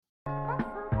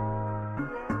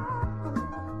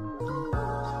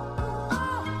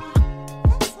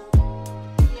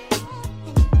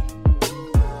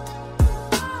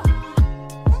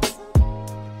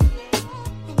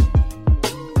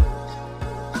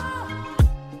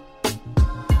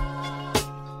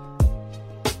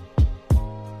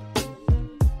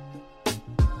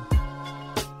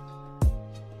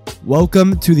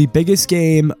Welcome to the biggest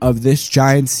game of this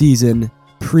Giants season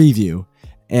preview.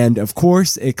 And of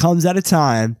course, it comes at a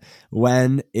time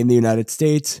when in the United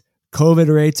States, COVID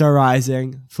rates are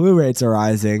rising, flu rates are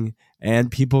rising,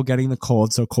 and people getting the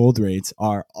cold, so cold rates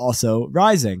are also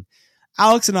rising.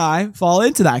 Alex and I fall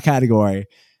into that category.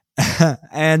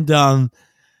 and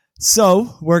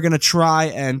so we're going to try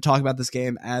and talk about this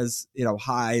game as,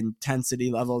 high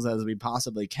intensity levels as we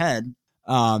possibly can.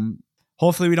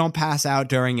 Hopefully we don't pass out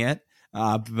during it.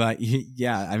 But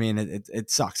yeah, I mean, it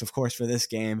sucks, of course, for this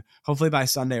game. Hopefully by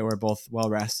Sunday we're both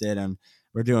well rested and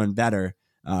we're doing better.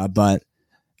 But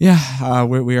yeah,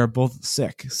 we are both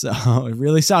sick. So it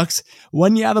really sucks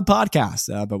when you have a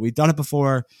podcast. But we've done it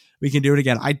before. We can do it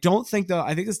again. I think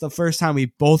it's the first time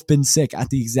we've both been sick at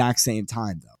the exact same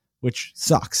time, though, which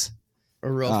sucks.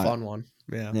 A real fun one.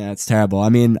 Yeah, it's terrible. I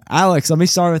mean, Alex, let me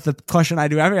start with the question I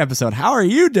do every episode. How are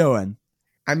you doing?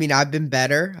 I mean, I've been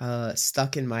better,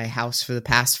 stuck in my house for the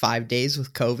past 5 days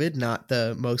with COVID, not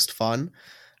the most fun.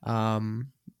 I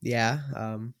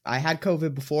had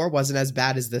COVID before, wasn't as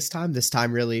bad as this time. This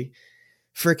time really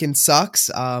freaking sucks,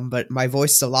 but my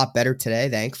voice is a lot better today,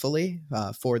 thankfully,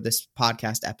 for this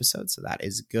podcast episode, so that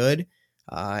is good.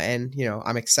 And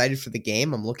I'm excited for the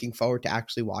game. I'm looking forward to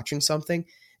actually watching something.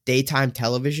 Daytime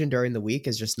television during the week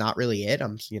is just not really it.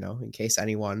 In case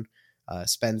anyone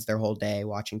spends their whole day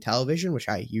watching television, which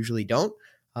I usually don't.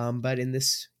 But in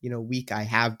this, week I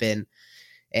have been,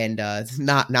 and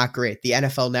not great. The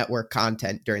NFL Network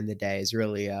content during the day is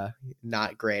really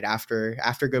not great. After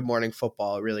Good Morning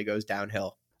Football, it really goes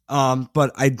downhill.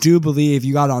 But I do believe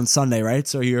you got on Sunday, right?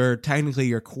 So your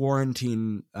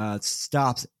quarantine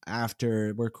stops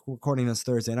after we're recording this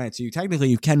Thursday night. So you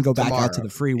can go back out to the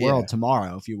free world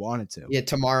tomorrow if you wanted to. Yeah,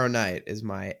 tomorrow night is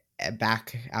my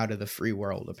back out of the free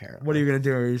world, apparently. What are you going to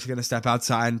do? Are you just going to step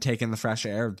outside and take in the fresh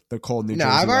air, the cold New Jersey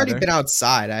I've already weather? Been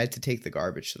outside. I had to take the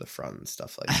garbage to the front and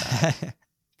stuff like that.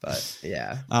 But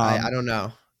yeah, I don't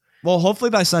know. Well, hopefully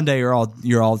by Sunday you're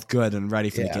all good and ready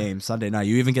for the game. Sunday night,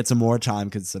 you even get some more time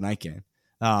because it's a night game.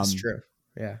 That's true.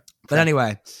 Yeah. But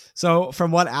anyway, so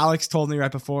from what Alex told me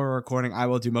right before we're recording, I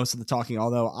will do most of the talking,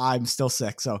 although I'm still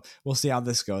sick. So we'll see how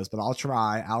this goes, but I'll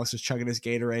try. Alex is chugging his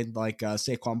Gatorade like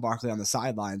Saquon Barkley on the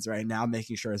sidelines right now,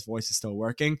 making sure his voice is still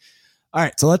working. All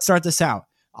right, so let's start this out.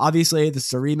 Obviously, this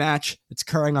is a rematch. It's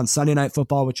occurring on Sunday Night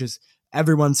Football, which is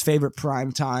everyone's favorite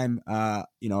prime time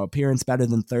appearance, better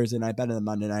than Thursday night, better than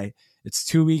Monday night. It's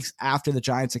 2 weeks after the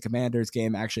Giants and Commanders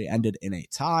game actually ended in a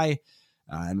tie.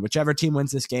 And whichever team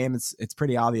wins this game, it's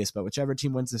pretty obvious, but whichever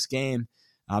team wins this game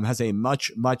has a much,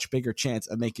 much bigger chance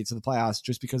of making it to the playoffs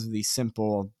just because of the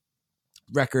simple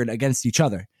record against each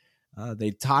other.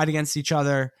 They tied against each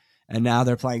other, and now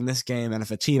they're playing this game. And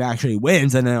if a team actually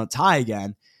wins and they don't tie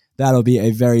again, that'll be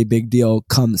a very big deal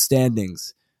come the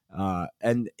standings.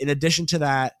 And in addition to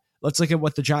that, let's look at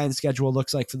what the Giants' schedule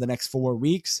looks like for the next 4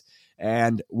 weeks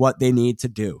and what they need to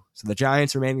do. So the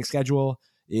Giants' remaining schedule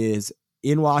is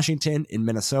in Washington, in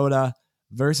Minnesota,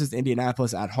 versus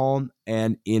Indianapolis at home,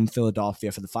 and in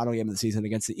Philadelphia for the final game of the season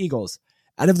against the Eagles.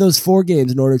 Out of those 4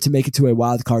 games, in order to make it to a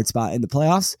wild card spot in the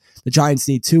playoffs, the Giants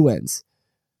need 2 wins.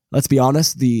 Let's be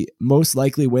honest, the most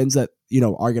likely wins that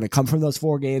are going to come from those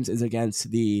 4 games is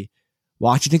against the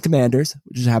Washington Commanders,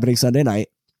 which is happening Sunday night,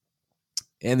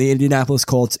 and the Indianapolis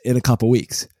Colts in a couple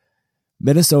weeks.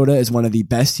 Minnesota is one of the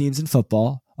best teams in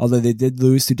football, although they did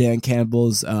lose to Dan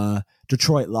Campbell's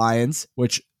Detroit Lions,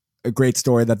 which a great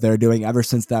story that they're doing ever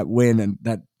since that win and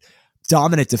that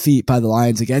dominant defeat by the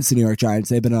Lions against the New York Giants.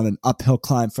 They've been on an uphill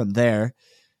climb from there.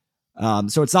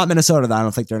 So it's not Minnesota that I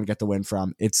don't think they're going to get the win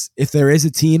from. It's if there is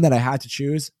a team that I had to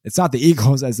choose, it's not the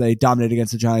Eagles as they dominated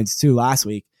against the Giants too last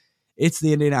week. It's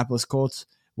the Indianapolis Colts,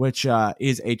 which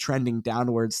is a trending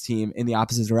downwards team in the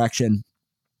opposite direction.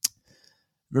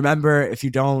 Remember, if you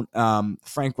don't,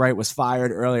 Frank Wright was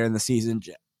fired earlier in the season.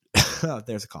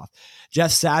 There's a cough. Jeff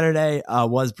Saturday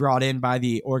was brought in by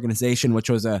the organization,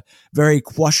 which was a very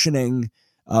questioning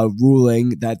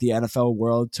ruling that the NFL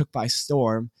world took by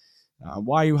storm.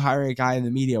 Why are you hiring a guy in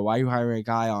the media? Why are you hiring a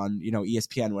guy on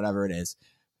ESPN, whatever it is?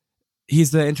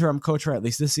 He's the interim coach for at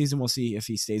least this season. We'll see if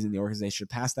he stays in the organization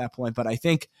past that point. But I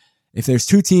think if there's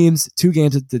 2 games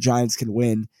that the Giants can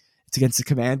win, it's against the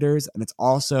Commanders, and it's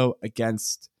also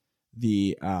against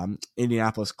the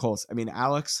Indianapolis Colts. I mean,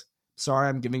 Alex, sorry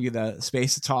I'm giving you the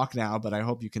space to talk now, but I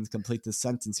hope you can complete this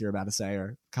sentence you're about to say,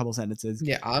 or a couple sentences.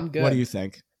 Yeah, I'm good. What do you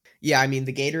think? Yeah, I mean,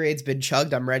 the Gatorade's been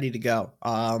chugged. I'm ready to go.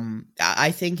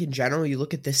 I think in general, you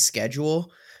look at this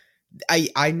schedule,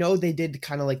 I know they did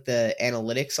kind of like the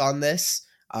analytics on this,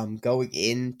 going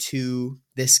into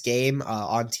this game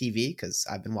on TV, because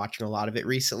I've been watching a lot of it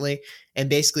recently. And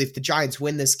basically, if the Giants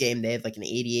win this game, they have like an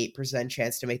 88%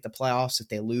 chance to make the playoffs. If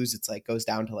they lose, it's like goes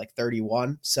down to like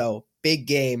 31. So big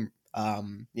game,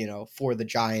 for the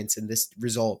Giants, and this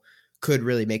result could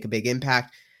really make a big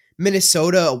impact.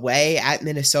 Minnesota away at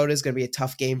Minnesota is going to be a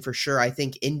tough game for sure. I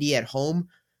think Indy at home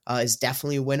is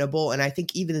definitely winnable. And I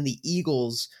think even in the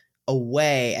Eagles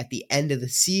away at the end of the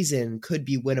season could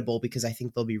be winnable, because I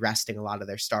think they'll be resting a lot of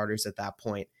their starters at that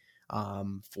point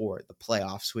for the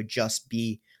playoffs, would just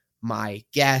be my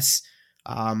guess.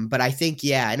 But I think,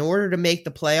 in order to make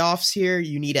the playoffs here,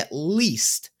 you need at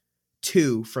least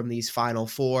 2 from these final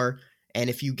 4. And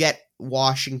if you get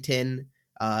Washington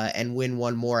and win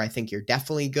one more, I think you're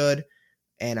definitely good.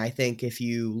 And I think if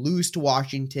you lose to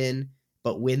Washington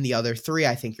but win the other 3,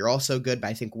 I think you're also good. But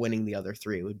I think winning the other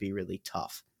 3 would be really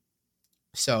tough.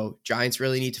 So Giants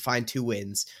really need to find 2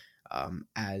 wins,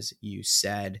 as you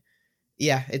said.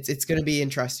 Yeah, it's going to be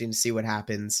interesting to see what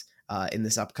happens in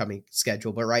this upcoming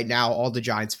schedule. But right now, all the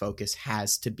Giants' focus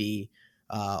has to be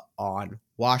on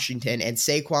Washington. And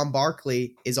Saquon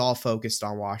Barkley is all focused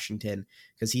on Washington,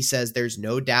 because he says there's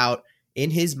no doubt in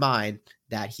his mind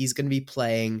that he's going to be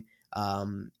playing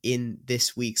in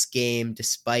this week's game,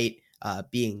 despite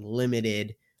being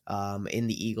limited in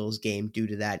the Eagles game due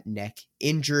to that neck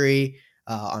injury.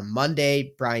 On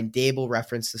Monday, Brian Dable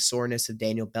referenced the soreness of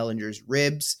Daniel Bellinger's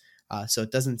ribs. So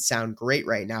it doesn't sound great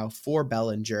right now for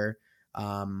Bellinger,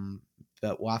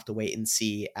 but we'll have to wait and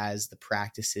see as the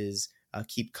practices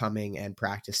keep coming, and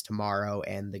practice tomorrow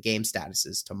and the game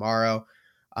statuses tomorrow.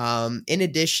 In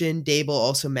addition, Dable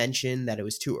also mentioned that it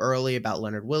was too early about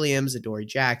Leonard Williams, Adoree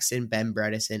Jackson, Ben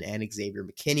Bredeson, and Xavier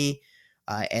McKinney,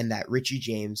 and that Richie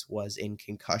James was in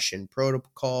concussion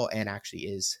protocol and actually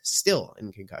is still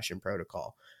in concussion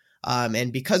protocol.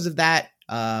 And because of that,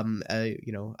 a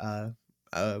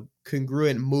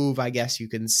congruent move, I guess you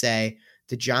can say,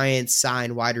 the Giants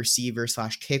signed wide receiver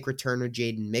 / kick returner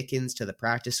Jaden Mickens to the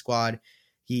practice squad.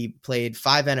 He played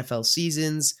 5 NFL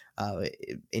seasons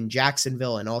in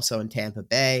Jacksonville and also in Tampa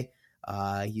Bay.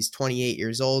 He's 28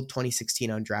 years old, 2016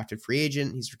 undrafted free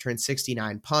agent. He's returned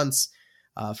 69 punts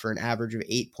for an average of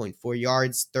 8.4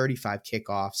 yards, 35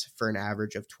 kickoffs for an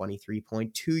average of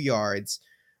 23.2 yards.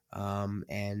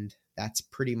 And that's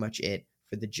pretty much it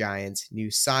for the Giants'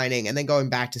 new signing. And then going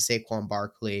back to Saquon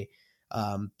Barkley,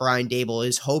 Brian Dable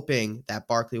is hoping that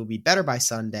Barkley will be better by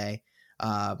Sunday,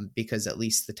 because at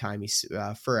least the time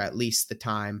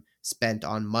spent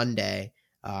on Monday,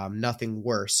 nothing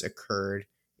worse occurred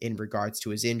in regards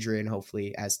to his injury, and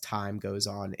hopefully as time goes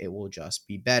on, it will just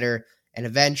be better. And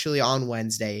eventually on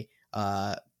Wednesday,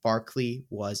 Barkley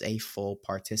was a full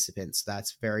participant. So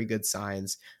that's very good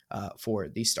signs for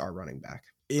the star running back.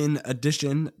 In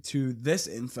addition to this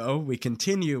info, we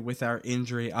continue with our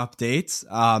injury updates.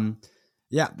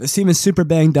 This team is super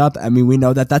banged up. I mean, we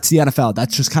know that that's the NFL.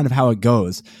 That's just kind of how it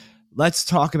goes. Let's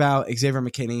talk about Xavier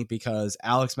McKinney, because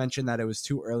Alex mentioned that it was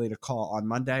too early to call on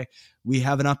Monday. We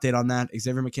have an update on that.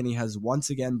 Xavier McKinney has once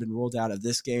again been ruled out of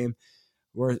this game.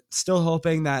 We're still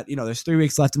hoping that, there's 3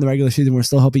 weeks left in the regular season. We're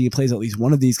still hoping he plays at least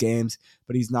one of these games,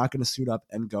 but he's not going to suit up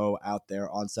and go out there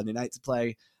on Sunday night to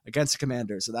play against the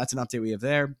Commanders. So that's an update we have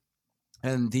there.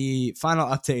 And the final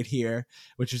update here,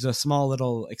 which is a small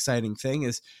little exciting thing,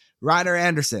 is Ryder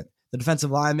Anderson, the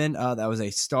defensive lineman that was a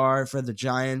star for the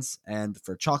Giants and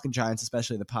for Chalk and Giants,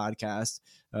 especially the podcast.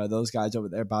 Those guys over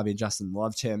there, Bobby and Justin,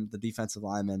 loved him, the defensive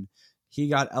lineman. He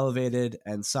got elevated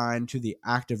and signed to the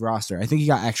active roster. I think he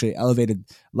got actually elevated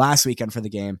last weekend for the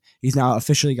game. He's now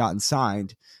officially gotten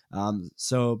signed.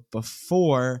 So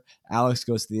before Alex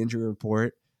goes to the injury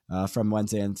report from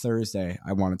Wednesday and Thursday,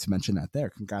 I wanted to mention that there.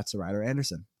 Congrats to Ryder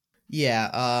Anderson.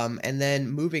 Yeah, and then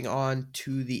moving on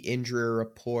to the injury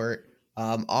report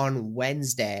on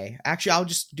Wednesday. Actually, I'll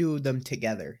just do them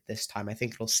together this time. I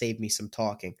think it'll save me some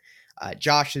talking.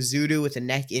 Josh Azudu with a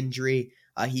neck injury.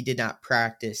 He did not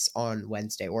practice on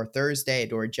Wednesday or Thursday.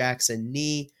 Adoree Jackson,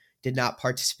 knee, did not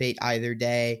participate either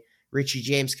day. Richie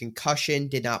James, concussion,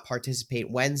 did not participate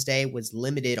Wednesday, was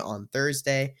limited on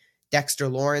Thursday. Dexter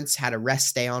Lawrence had a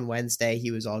rest day on Wednesday.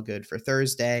 He was all good for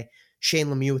Thursday. Shane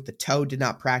Lemieux with the toe did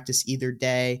not practice either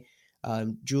day.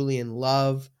 Julian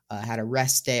Love had a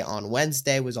rest day on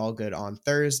Wednesday, was all good on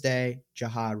Thursday.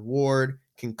 Jihad Ward,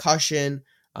 concussion,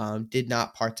 did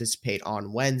not participate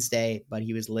on Wednesday, but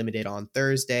he was limited on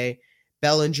Thursday.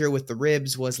 Bellinger with the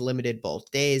ribs was limited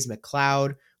both days.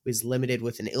 McLeod was limited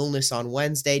with an illness on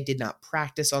Wednesday, did not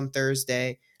practice on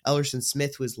Thursday. Ellerson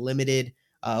Smith was limited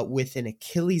with an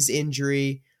Achilles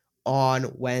injury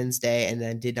on Wednesday and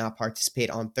then did not participate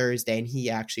on Thursday, and he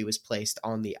actually was placed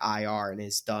on the IR and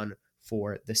is done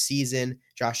for the season.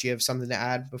 Josh, you have something to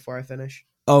add before I finish?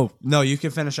 Oh, no, you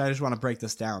can finish. I just want to break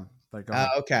this down. But go ahead.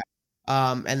 Okay.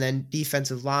 And then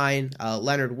defensive line,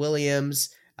 Leonard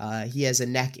Williams. He has a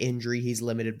neck injury. He's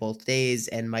limited both days.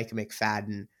 And Micah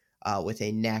McFadden with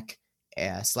a neck /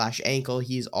 ankle.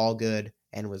 He's all good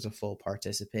and was a full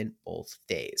participant both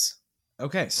days.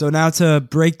 Okay, so now to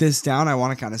break this down, I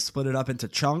want to kind of split it up into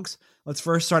chunks. Let's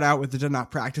first start out with the did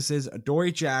not practices.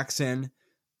 Adoree Jackson,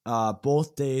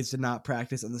 both days did not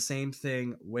practice, and the same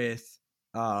thing with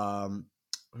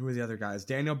who were the other guys?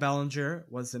 Daniel Bellinger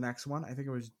was the next one. I think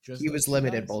it was just he was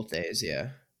limited both days, yeah.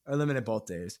 Or limited both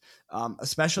days.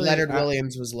 Especially Leonard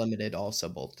Williams was limited also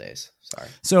both days. Sorry.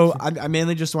 So I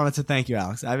mainly just wanted to thank you,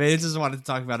 Alex. I just wanted to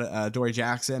talk about Adoree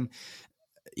Jackson.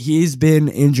 He's been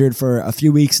injured for a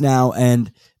few weeks now,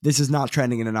 and this is not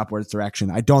trending in an upwards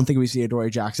direction. I don't think we see Adoree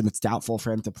Jackson. It's doubtful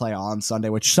for him to play on Sunday,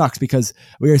 which sucks because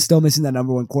we are still missing that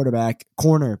number one cornerback,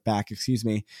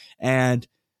 and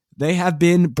they have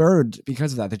been burned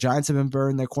because of that. The Giants have been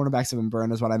burned. Their cornerbacks have been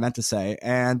burned is what I meant to say,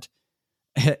 and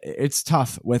it's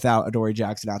tough without Adoree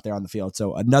Jackson out there on the field.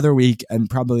 So another week and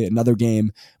probably another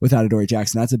game without Adoree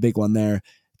Jackson. That's a big one there.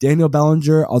 Daniel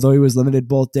Bellinger, although he was limited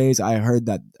both days, I heard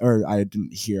that, or I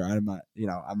didn't hear. I'm not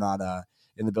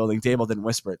in the building. Dable didn't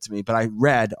whisper it to me, but I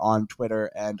read on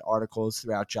Twitter and articles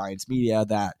throughout Giants media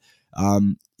that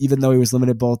even though he was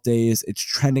limited both days, it's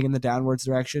trending in the downwards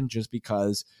direction just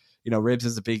because, ribs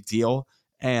is a big deal.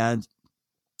 And,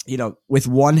 with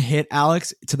one hit,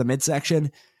 Alex, to the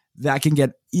midsection, that can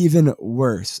get even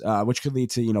worse, which could lead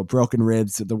to, broken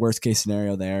ribs, the worst case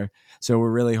scenario there. So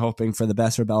we're really hoping for the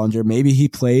best for Bellinger. Maybe he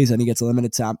plays and he gets a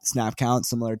limited snap count,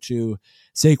 similar to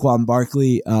Saquon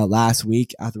Barkley last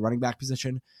week at the running back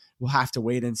position. We'll have to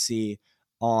wait and see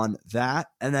on that.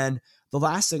 And then the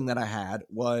last thing that I had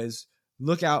was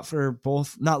look at the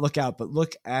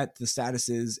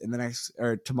statuses in the next,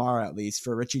 or tomorrow at least,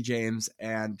 for Richie James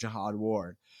and Jihad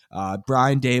Ward.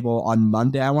 Brian Dable on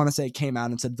Monday, I want to say, came out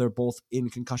and said they're both in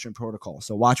concussion protocol.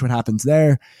 So watch what happens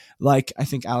there. Like, I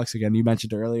think, Alex, again, you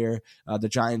mentioned earlier, the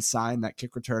Giants signed that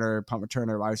kick returner, punt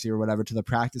returner, wide receiver, whatever, to the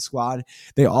practice squad.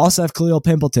 They also have Khalil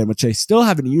Pimpleton, which they still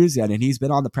haven't used yet, and he's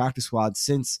been on the practice squad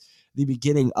since the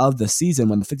beginning of the season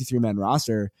when the 53-man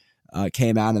roster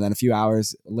came out, and then a few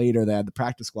hours later, they had the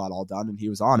practice squad all done, and he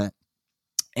was on it.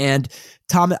 And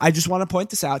I just want to point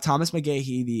this out. Thomas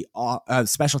McGahee, the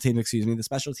special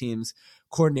teams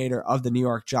coordinator of the New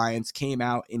York Giants, came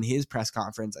out in his press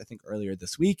conference, I think earlier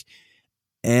this week,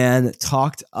 and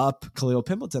talked up Khalil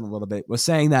Pimpleton a little bit, was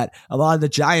saying that a lot of the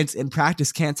Giants in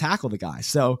practice can't tackle the guy.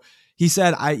 So he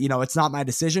said, it's not my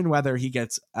decision whether he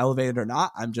gets elevated or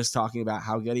not. I'm just talking about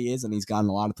how good he is, and he's gotten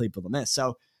a lot of people to miss.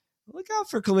 So look out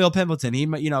for Khalil Pimpleton. He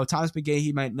might, Thomas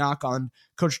McGahee might knock on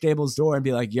Coach Dable's door and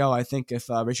be like, yo, I think if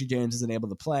Richie James isn't able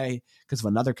to play because of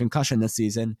another concussion this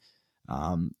season,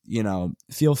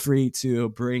 feel free to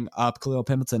bring up Khalil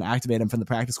Pimpleton, activate him from the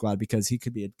practice squad because he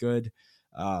could be a good,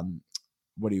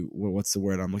 what's the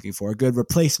word I'm looking for? A good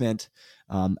replacement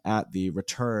at the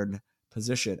return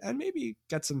position and maybe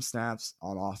get some snaps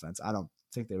on offense. I don't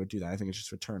think they would do that. I think it's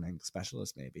just returning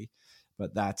specialist maybe.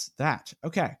 But that's that.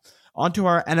 Okay, on to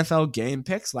our NFL game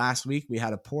picks. Last week, we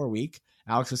had a poor week.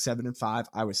 Alex was 7-5.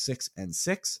 I was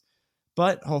 6-6.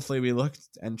 But hopefully we looked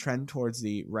and trend towards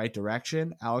the right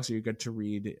direction. Alex, are you good to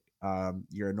read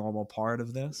your normal part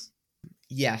of this?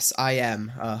 Yes, I am.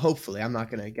 Hopefully. I'm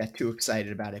not going to get too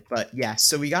excited about it. But yes,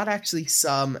 so we got actually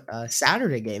some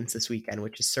Saturday games this weekend,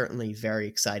 which is certainly very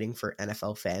exciting for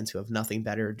NFL fans who have nothing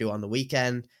better to do on the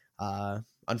weekend.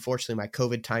 Unfortunately, my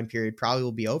COVID time period probably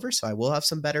will be over, so I will have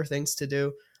some better things to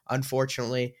do,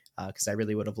 unfortunately, because I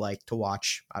really would have liked to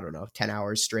watch, 10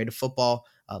 hours straight of football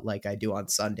like I do on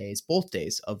Sundays, both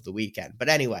days of the weekend. But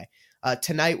anyway,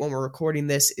 tonight when we're recording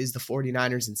this is the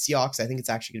 49ers and Seahawks. I think it's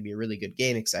actually going to be a really good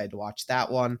game. Excited to watch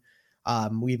that one.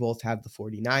 We both have the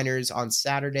 49ers on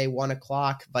Saturday, 1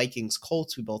 o'clock. Vikings,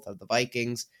 Colts. We both have the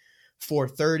Vikings.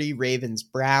 4:30, Ravens,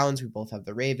 Browns. We both have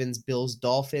the Ravens. Bills,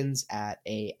 Dolphins at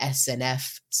a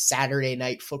SNF Saturday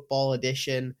Night Football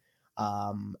edition.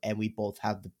 And we both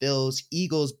have the Bills.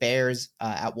 Eagles, Bears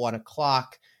at 1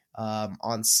 o'clock.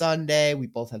 On Sunday, we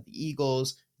both have the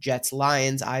Eagles. Jets,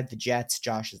 Lions. I have the Jets.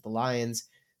 Josh has the Lions.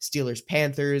 Steelers,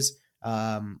 Panthers.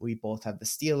 We both have the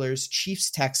Steelers.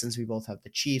 Chiefs, Texans. We both have the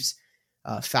Chiefs.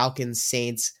 Falcons,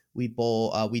 Saints. We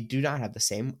do not have the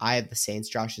same. I have the Saints.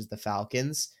 Josh has the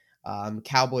Falcons.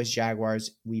 Cowboys,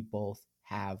 Jaguars. We both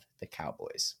have the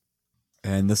Cowboys.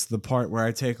 And this is the part where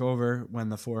I take over when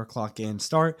the 4 o'clock games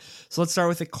start. So let's start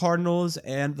with the Cardinals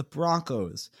and the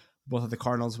Broncos. Both of the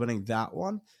Cardinals winning that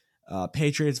one.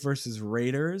 Patriots versus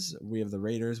Raiders. We have the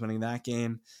Raiders winning that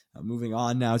game. Moving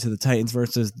on now to the Titans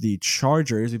versus the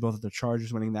Chargers. We both have the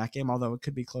Chargers winning that game, although it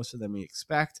could be closer than we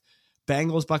expect.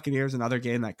 Bengals Buccaneers, another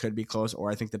game that could be close,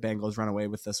 or I think the Bengals run away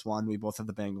with this one. We both have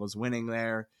the Bengals winning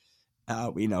there.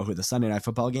 We know who the Sunday Night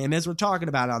Football game is. We're talking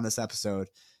about it on this episode.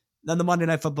 Then the Monday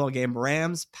Night Football game,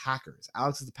 Rams Packers.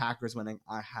 Alex is the Packers winning.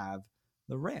 I have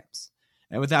the Rams.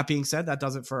 And with that being said, that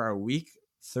does it for our week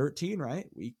 13, right?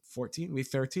 Week 14, week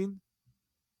 13.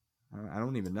 I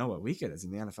don't even know what week it is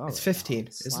in the NFL. It's 15,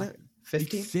 isn't it?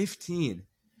 15? Week 15.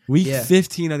 Week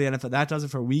 15 of the NFL. That does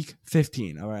it for week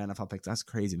 15 of our NFL picks. That's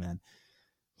crazy, man.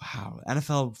 Wow.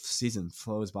 NFL season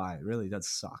flows by. It really does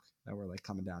suck that we're like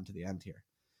coming down to the end here.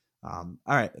 All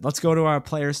right, let's go to our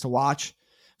players to watch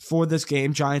for this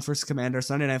game. Giants versus Commanders,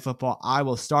 Sunday Night Football. I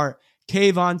will start.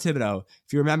 Kayvon Thibodeau.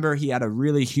 If you remember, he had a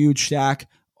really huge sack.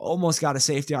 Almost got a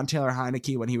safety on Taylor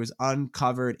Heineke when he was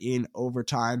uncovered in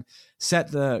overtime.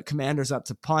 Set the Commanders up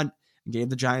to punt and gave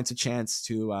the Giants a chance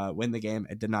to win the game.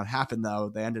 It did not happen,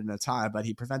 though. They ended in a tie, but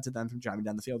he prevented them from driving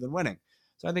down the field and winning.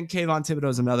 So I think Kayvon Thibodeau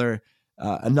is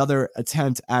another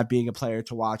attempt at being a player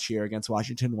to watch here against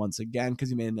Washington once again because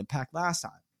he made an impact last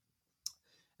time.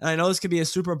 And I know this could be a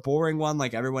super boring one,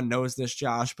 like everyone knows this,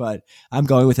 Josh, but I'm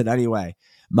going with it anyway.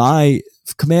 My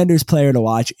Commanders player to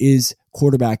watch is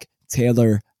quarterback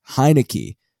Taylor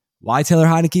Heineke. Why Taylor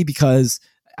Heineke? Because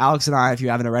Alex and I, if you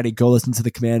haven't already, go listen to the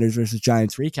Commanders versus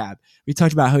Giants recap. We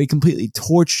talked about how he completely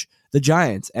torched the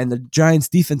Giants, and the Giants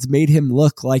defense made him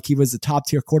look like he was a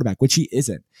top-tier quarterback, which he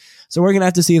isn't. So we're going to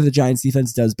have to see if the Giants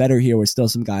defense does better here. We're still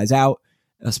some guys out,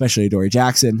 especially Dory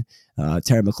Jackson.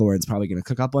 Terry McLaurin's probably going to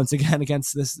cook up once again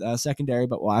against this secondary,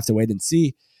 but we'll have to wait and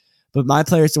see. But my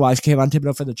players to watch, Kayvon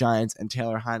Thibodeau for the Giants and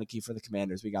Taylor Heineke for the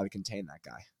Commanders. We got to contain that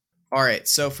guy. All right,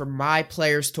 so for my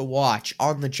players to watch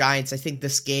on the Giants, I think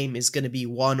this game is going to be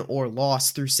won or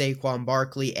lost through Saquon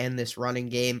Barkley and this running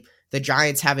game. The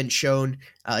Giants haven't shown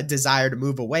a desire to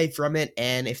move away from it,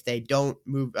 and if they don't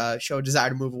show a desire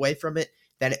to move away from it,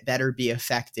 then it better be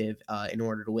effective in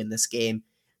order to win this game.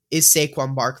 Is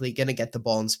Saquon Barkley going to get the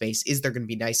ball in space? Is there going to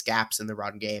be nice gaps in the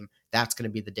run game? That's going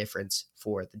to be the difference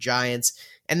for the Giants.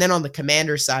 And then on the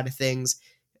Commander side of things,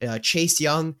 Chase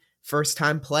Young, first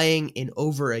time playing in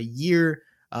over a year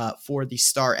for the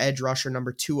star edge rusher,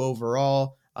 number 2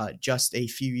 overall, just a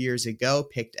few years ago,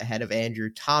 picked ahead of Andrew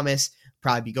Thomas,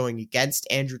 probably be going against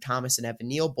Andrew Thomas and Evan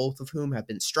Neal, both of whom have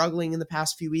been struggling in the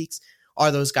past few weeks.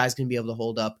 Are those guys going to be able to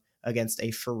hold up against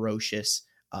a ferocious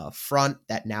front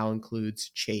that now includes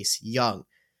Chase Young?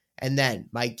 And then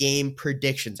my game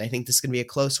predictions. I think this is going to be a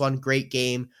close one. Great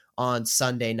game on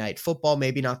Sunday Night Football.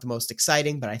 Maybe not the most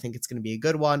exciting, but I think it's going to be a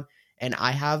good one. And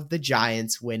I have the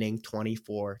Giants winning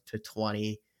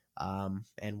 24-20.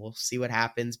 And we'll see what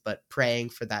happens, but praying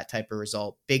for that type of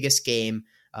result. Biggest game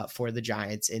for the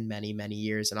Giants in many, many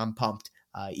years. And I'm pumped,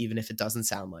 even if it doesn't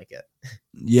sound like it.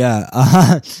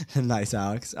 Yeah. Nice,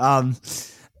 Alex.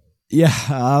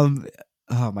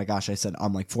 Oh my gosh, I said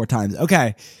like 4 times.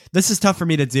 Okay, this is tough for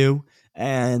me to do,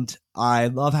 and I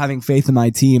love having faith in my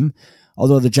team.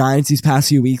 Although the Giants these past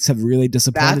few weeks have really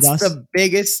disappointed us. That's the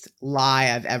biggest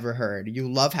lie I've ever heard.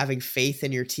 You love having faith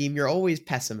in your team. You're always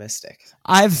pessimistic.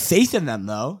 I have faith in them,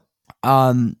 though.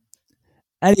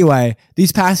 Anyway,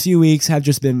 these past few weeks have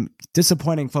just been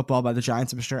disappointing football by the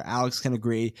Giants. I'm sure Alex can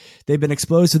agree. They've been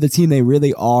exposed to the team they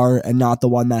really are and not the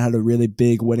one that had a really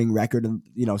big winning record,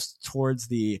 towards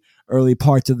the early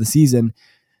parts of the season.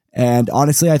 And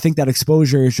honestly, I think that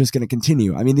exposure is just going to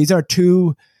continue. I mean, these are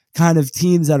two kind of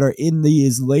teams that are in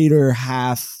these later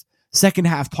second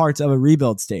half parts of a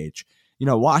rebuild stage.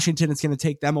 Washington, it's going to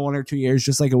take them 1 or 2 years,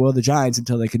 just like it will the Giants,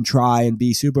 until they can try and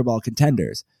be Super Bowl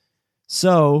contenders.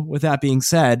 So, with that being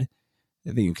said,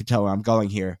 I think you can tell where I'm going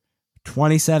here.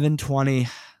 27-20,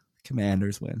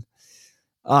 Commanders win.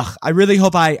 I really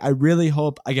hope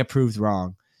I get proven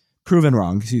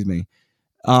wrong, excuse me.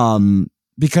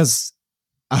 Because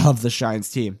I love the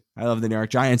Giants team. I love the New York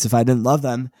Giants. If I didn't love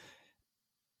them,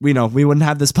 we wouldn't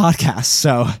have this podcast.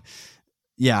 So,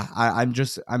 yeah,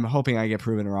 I'm hoping I get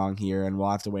proven wrong here, and we'll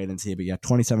have to wait and see. But yeah,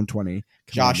 27-20.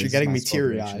 Josh, you're getting me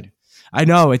teary-eyed. I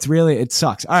know, it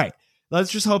sucks. All right. Let's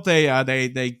just hope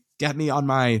they get me on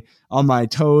my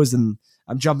toes and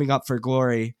I'm jumping up for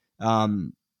glory.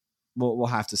 We'll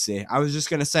have to see. I was just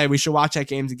gonna say we should watch that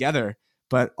game together,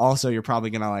 but also you're probably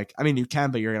gonna you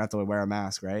can, but you're gonna have to wear a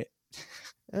mask, right?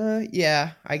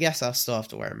 Yeah, I guess I'll still have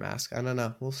to wear a mask. I don't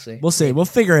know. We'll see. We'll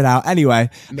figure it out. Anyway,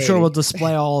 I'm sure we'll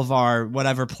display all of our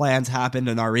whatever plans happened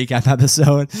in our recap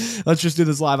episode. Let's just do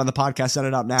this live on the podcast. Set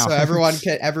it up now, so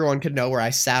everyone could know where I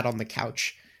sat on the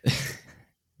couch.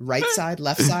 Right side,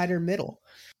 left side, or middle?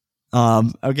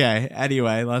 Okay.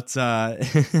 Anyway, let's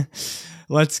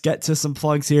let's get to some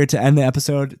plugs here to end the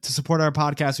episode. To support our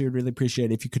podcast, we would really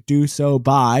appreciate it if you could do so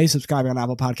by subscribing on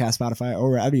Apple Podcasts, Spotify,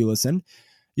 or wherever you listen.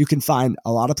 You can find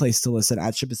a lot of places to listen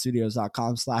at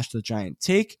shipitstudios.com/The Giant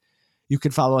Take. You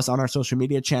can follow us on our social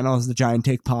media channels, The Giant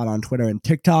Take Pod on Twitter and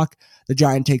TikTok, The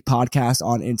Giant Take Podcast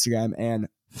on Instagram and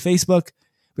Facebook.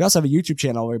 We also have a YouTube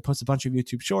channel where we post a bunch of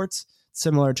YouTube shorts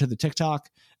similar to the TikTok,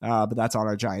 but that's on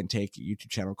our Giant Take YouTube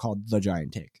channel called The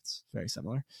Giant Take. It's very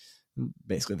similar,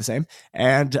 basically the same.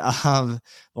 And the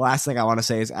last thing I want to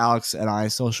say is Alex and I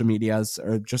social medias,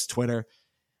 or just Twitter.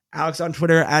 Alex on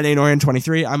Twitter at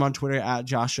Anorian23. I'm on Twitter at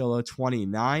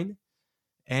Josholo29.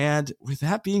 And with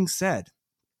that being said,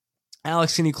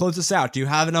 Alex, can you close us out? Do you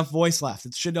have enough voice left?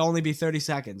 It should only be 30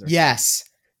 seconds. Yes.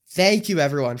 Thank you,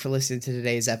 everyone, for listening to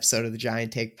today's episode of the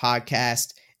Giant Take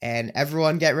Podcast. And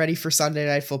everyone, get ready for Sunday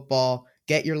Night Football.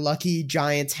 Get your lucky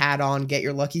Giants hat on. Get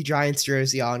your lucky Giants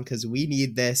jersey on, because we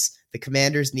need this. The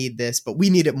Commanders need this, but we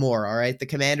need it more, all right? The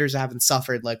Commanders haven't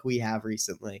suffered like we have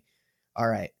recently. All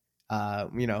right.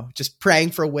 Just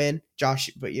praying for a win.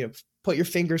 Josh, but put your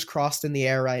fingers crossed in the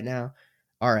air right now.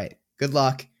 All right. Good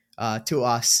luck to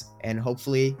us, and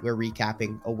hopefully we're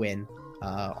recapping a win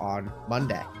on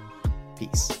Monday.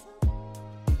 Peace.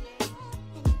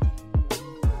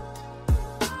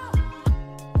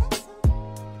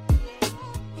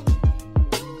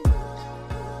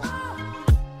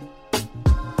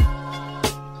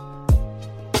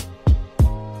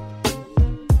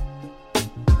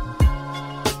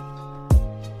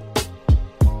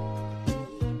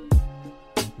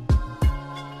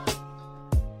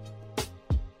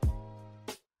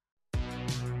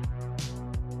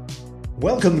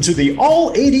 Welcome to the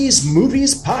All 80s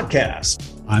Movies Podcast.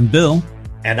 I'm Bill.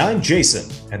 And I'm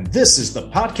Jason. And this is the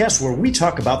podcast where we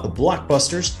talk about the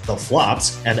blockbusters, the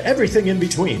flops, and everything in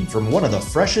between from one of the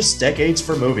freshest decades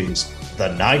for movies, the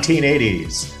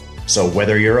 1980s. So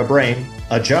whether you're a brain,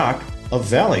 a jock, a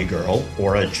valley girl,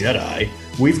 or a Jedi,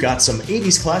 we've got some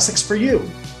 80s classics for you.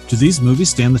 Do these movies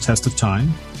stand the test of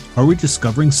time? Are we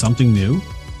discovering something new?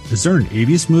 Is there an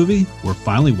 80s movie we're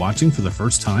finally watching for the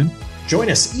first time?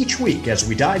 Join us each week as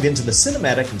we dive into the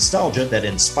cinematic nostalgia that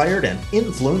inspired and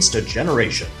influenced a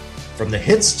generation. From the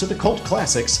hits to the cult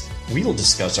classics, we'll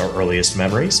discuss our earliest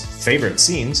memories, favorite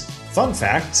scenes, fun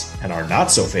facts, and our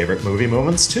not-so-favorite movie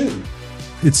moments, too.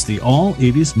 It's the All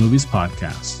 80s Movies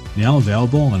Podcast, now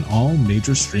available on all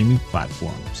major streaming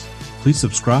platforms. Please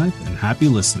subscribe and happy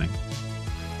listening.